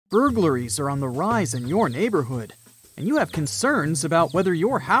Burglaries are on the rise in your neighborhood, and you have concerns about whether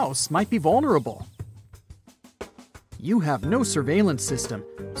your house might be vulnerable. You have no surveillance system,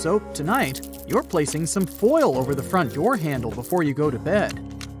 so tonight you're placing some foil over the front door handle before you go to bed.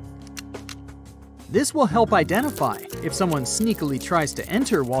 This will help identify if someone sneakily tries to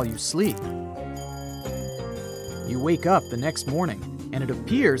enter while you sleep. You wake up the next morning, and it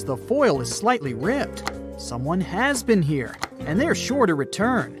appears the foil is slightly ripped. Someone has been here, and they're sure to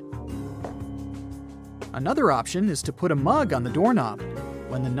return. Another option is to put a mug on the doorknob.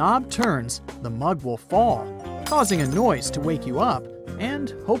 When the knob turns, the mug will fall, causing a noise to wake you up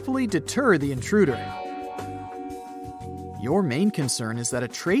and hopefully deter the intruder. Your main concern is that a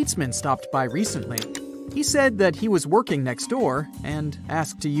tradesman stopped by recently. He said that he was working next door and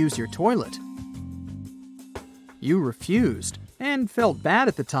asked to use your toilet. You refused and felt bad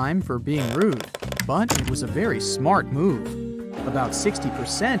at the time for being rude, but it was a very smart move. About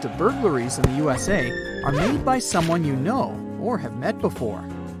 60% of burglaries in the USA are made by someone you know or have met before.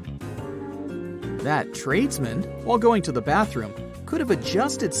 That tradesman, while going to the bathroom, could have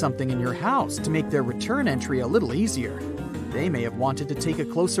adjusted something in your house to make their return entry a little easier. They may have wanted to take a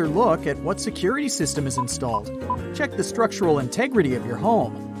closer look at what security system is installed, check the structural integrity of your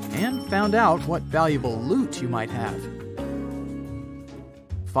home, and found out what valuable loot you might have.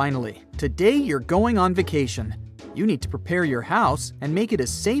 Finally, today you're going on vacation. You need to prepare your house and make it as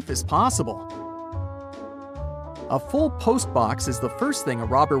safe as possible. A full post box is the first thing a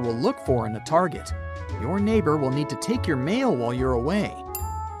robber will look for in a target. Your neighbor will need to take your mail while you're away.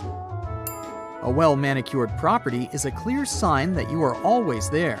 A well-manicured property is a clear sign that you are always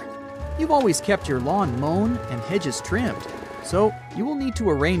there. You've always kept your lawn mown and hedges trimmed, so you will need to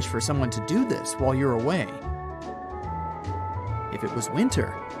arrange for someone to do this while you're away. If it was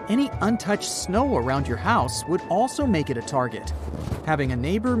winter, any untouched snow around your house would also make it a target. Having a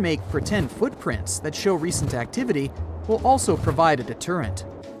neighbor make pretend footprints that show recent activity will also provide a deterrent.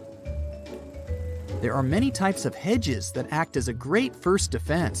 There are many types of hedges that act as a great first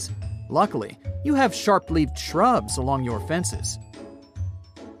defense. Luckily, you have sharp-leaved shrubs along your fences.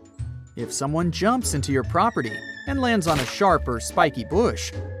 If someone jumps into your property and lands on a sharp or spiky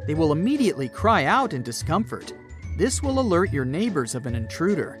bush, they will immediately cry out in discomfort. This will alert your neighbors of an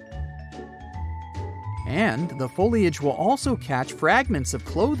intruder. And the foliage will also catch fragments of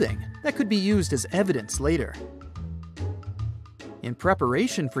clothing that could be used as evidence later. In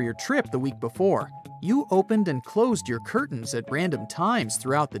preparation for your trip the week before, you opened and closed your curtains at random times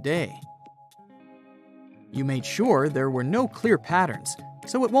throughout the day. You made sure there were no clear patterns,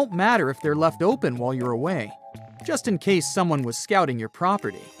 so it won't matter if they're left open while you're away, just in case someone was scouting your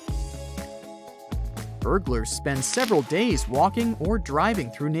property. Burglars spend several days walking or driving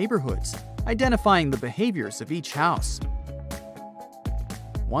through neighborhoods, identifying the behaviors of each house.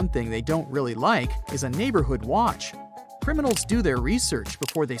 One thing they don't really like is a neighborhood watch. Criminals do their research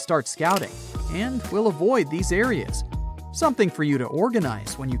before they start scouting and will avoid these areas. Something for you to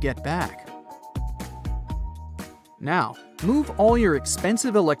organize when you get back. Now, move all your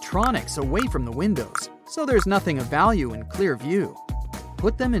expensive electronics away from the windows so there's nothing of value in clear view.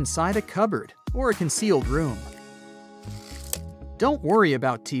 Put them inside a cupboard or a concealed room. Don't worry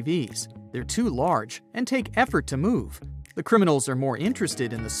about TVs. They're too large and take effort to move. The criminals are more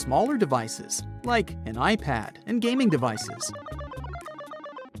interested in the smaller devices, like an iPad and gaming devices.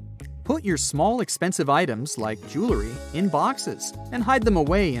 Put your small expensive items, like jewelry, in boxes and hide them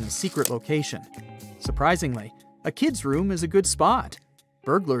away in a secret location. Surprisingly, a kid's room is a good spot.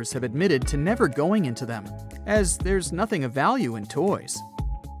 Burglars have admitted to never going into them, as there's nothing of value in toys.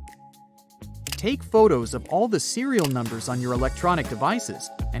 Take photos of all the serial numbers on your electronic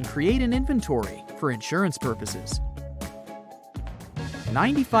devices and create an inventory for insurance purposes.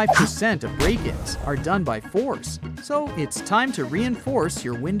 95% of break-ins are done by force, so it's time to reinforce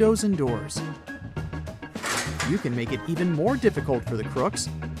your windows and doors. You can make it even more difficult for the crooks.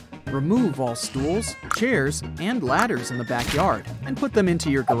 Remove all stools, chairs, and ladders in the backyard and put them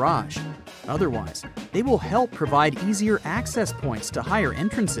into your garage. Otherwise, they will help provide easier access points to higher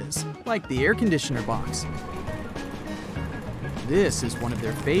entrances, like the air conditioner box. This is one of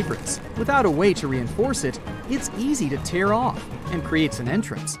their favorites. Without a way to reinforce it, it's easy to tear off and creates an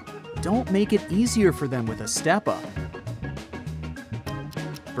entrance. Don't make it easier for them with a step-up.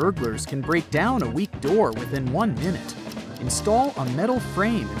 Burglars can break down a weak door within 1 minute. Install a metal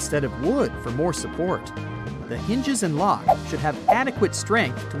frame instead of wood for more support. The hinges and lock should have adequate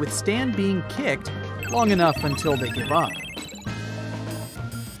strength to withstand being kicked long enough until they give up.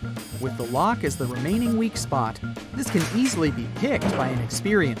 With the lock as the remaining weak spot, this can easily be picked by an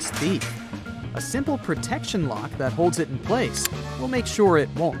experienced thief. A simple protection lock that holds it in place will make sure it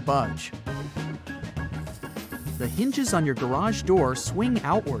won't budge. The hinges on your garage door swing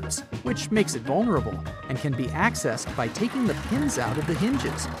outwards, which makes it vulnerable and can be accessed by taking the pins out of the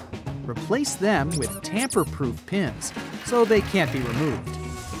hinges. Replace them with tamper-proof pins so they can't be removed.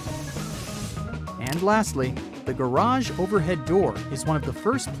 And lastly, the garage overhead door is one of the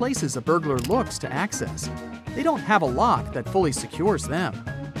first places a burglar looks to access. They don't have a lock that fully secures them.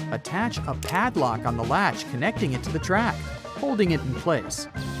 Attach a padlock on the latch connecting it to the track, holding it in place.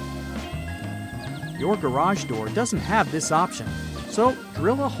 Your garage door doesn't have this option, so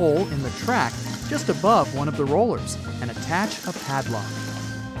drill a hole in the track just above one of the rollers and attach a padlock.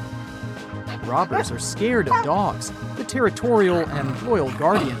 Robbers are scared of dogs, the territorial and loyal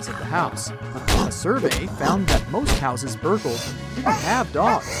guardians of the house. A survey found that most houses burgled didn't have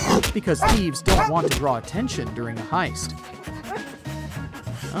dogs because thieves don't want to draw attention during a heist.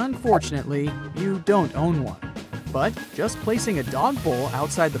 Unfortunately, you don't own one, but just placing a dog bowl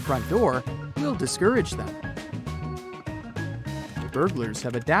outside the front door will discourage them. Burglars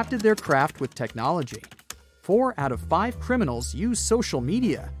have adapted their craft with technology. 4 out of 5 criminals use social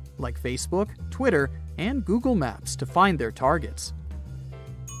media like Facebook, Twitter, and Google Maps to find their targets.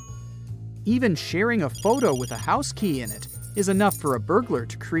 Even sharing a photo with a house key in it is enough for a burglar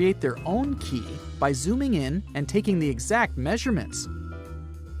to create their own key by zooming in and taking the exact measurements.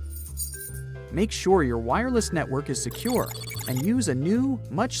 Make sure your wireless network is secure and use a new,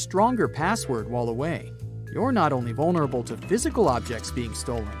 much stronger password while away. You're not only vulnerable to physical objects being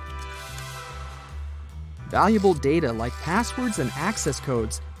stolen. Valuable data like passwords and access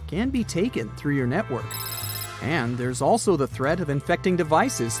codes can be taken through your network. And there's also the threat of infecting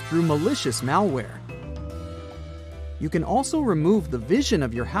devices through malicious malware. You can also remove the vision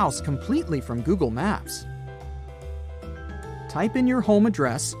of your house completely from Google Maps. Type in your home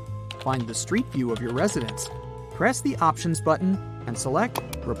address, find the street view of your residence, press the Options button, and select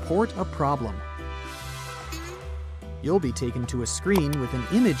Report a Problem. You'll be taken to a screen with an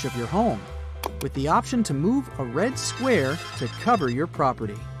image of your home, with the option to move a red square to cover your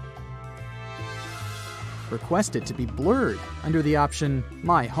property. Request it to be blurred under the option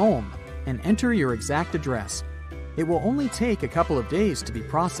My Home and enter your exact address. It will only take a couple of days to be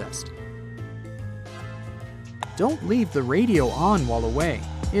processed. Don't leave the radio on while away.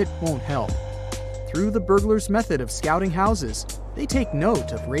 It won't help. Through the burglar's method of scouting houses, they take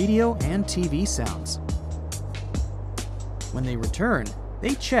note of radio and TV sounds. When they return,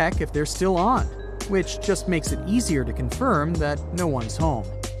 they check if they're still on, which just makes it easier to confirm that no one's home.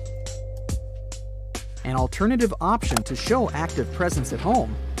 An alternative option to show active presence at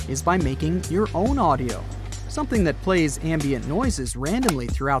home is by making your own audio, something that plays ambient noises randomly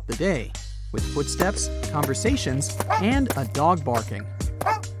throughout the day, with footsteps, conversations, and a dog barking.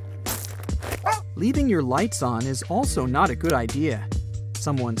 Leaving your lights on is also not a good idea.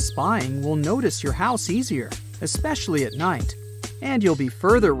 Someone spying will notice your house easier, especially at night, and you'll be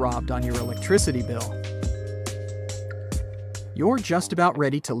further robbed on your electricity bill. You're just about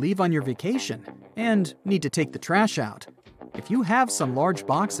ready to leave on your vacation and need to take the trash out. If you have some large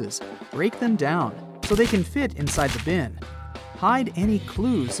boxes, break them down so they can fit inside the bin. Hide any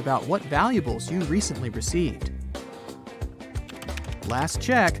clues about what valuables you recently received. Last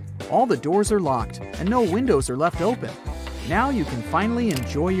check, all the doors are locked and no windows are left open. Now you can finally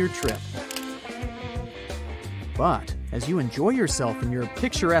enjoy your trip. But as you enjoy yourself in your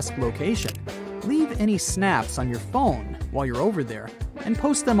picturesque location, leave any snaps on your phone while you're over there and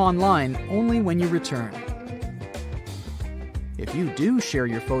post them online only when you return. If you do share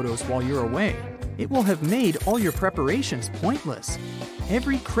your photos while you're away, it will have made all your preparations pointless.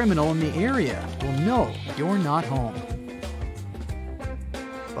 Every criminal in the area will know you're not home.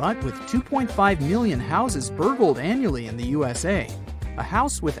 But with 2.5 million houses burgled annually in the USA, a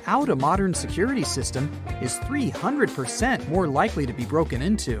house without a modern security system is 300% more likely to be broken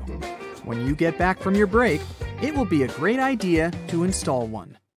into. When you get back from your break, it will be a great idea to install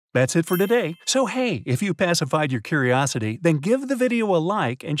one. That's it for today. So hey, if you pacified your curiosity, then give the video a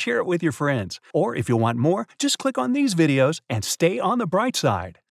like and share it with your friends. Or if you want more, just click on these videos and stay on the bright side.